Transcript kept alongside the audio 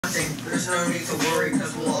nothing. There's no need to worry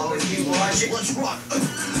because we'll always be watching. Let's rock.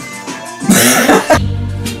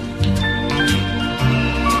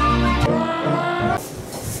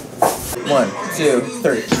 1, 2,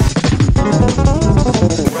 3.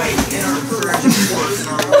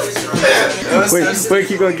 Wait,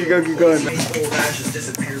 keep going.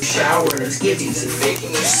 Shower and skivvies and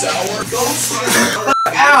making you sour.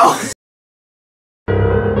 Ow!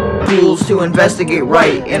 Tools to investigate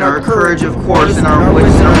right, in our courage, of course, and our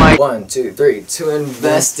wits and our might. 1, 2, 3. To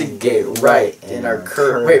investigate right, in our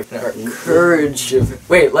courage.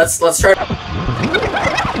 Wait, let's try.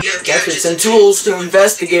 Gadgets and tools to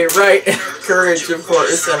investigate right, in our courage, of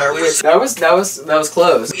course, and our wits. That was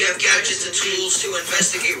close. We have gadgets and tools to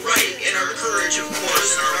investigate right, in our courage, of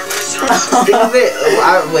course, and our wits and our might. Think of it.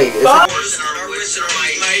 Wait.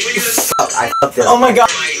 I fucked it up. Oh my god.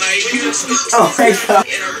 Oh my god.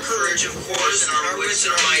 In our courage, of course, and our wits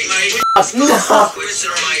and our might. No.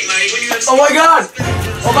 Oh my god!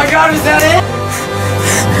 Oh my god, is that it?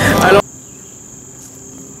 I don't.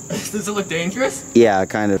 Does it look dangerous? Yeah,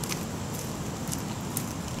 kind of.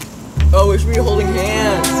 Oh, we should be holding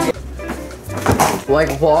hands.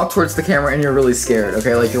 Like, walk towards the camera and you're really scared,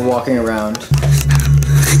 okay? Like, you're walking around.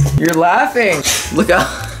 You're laughing! Look up.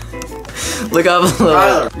 Look up a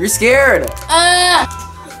little. You're scared! I'm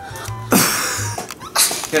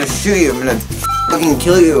gonna shoot you. I'm gonna fucking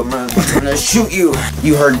kill you. I'm gonna shoot you.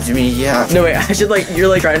 You heard me, yeah. No, wait, I should, like, you're,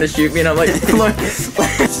 like, trying to shoot me and I'm like,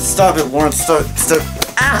 Stop it, Lawrence. Stop.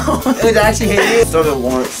 ow! It actually hit you. Stop it,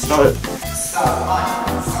 Lawrence. Stop it. I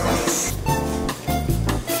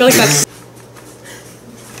feel like that's...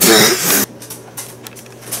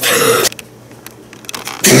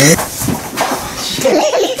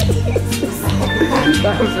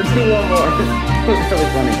 That was for 2 more. That was really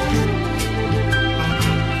funny.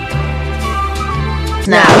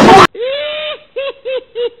 Now.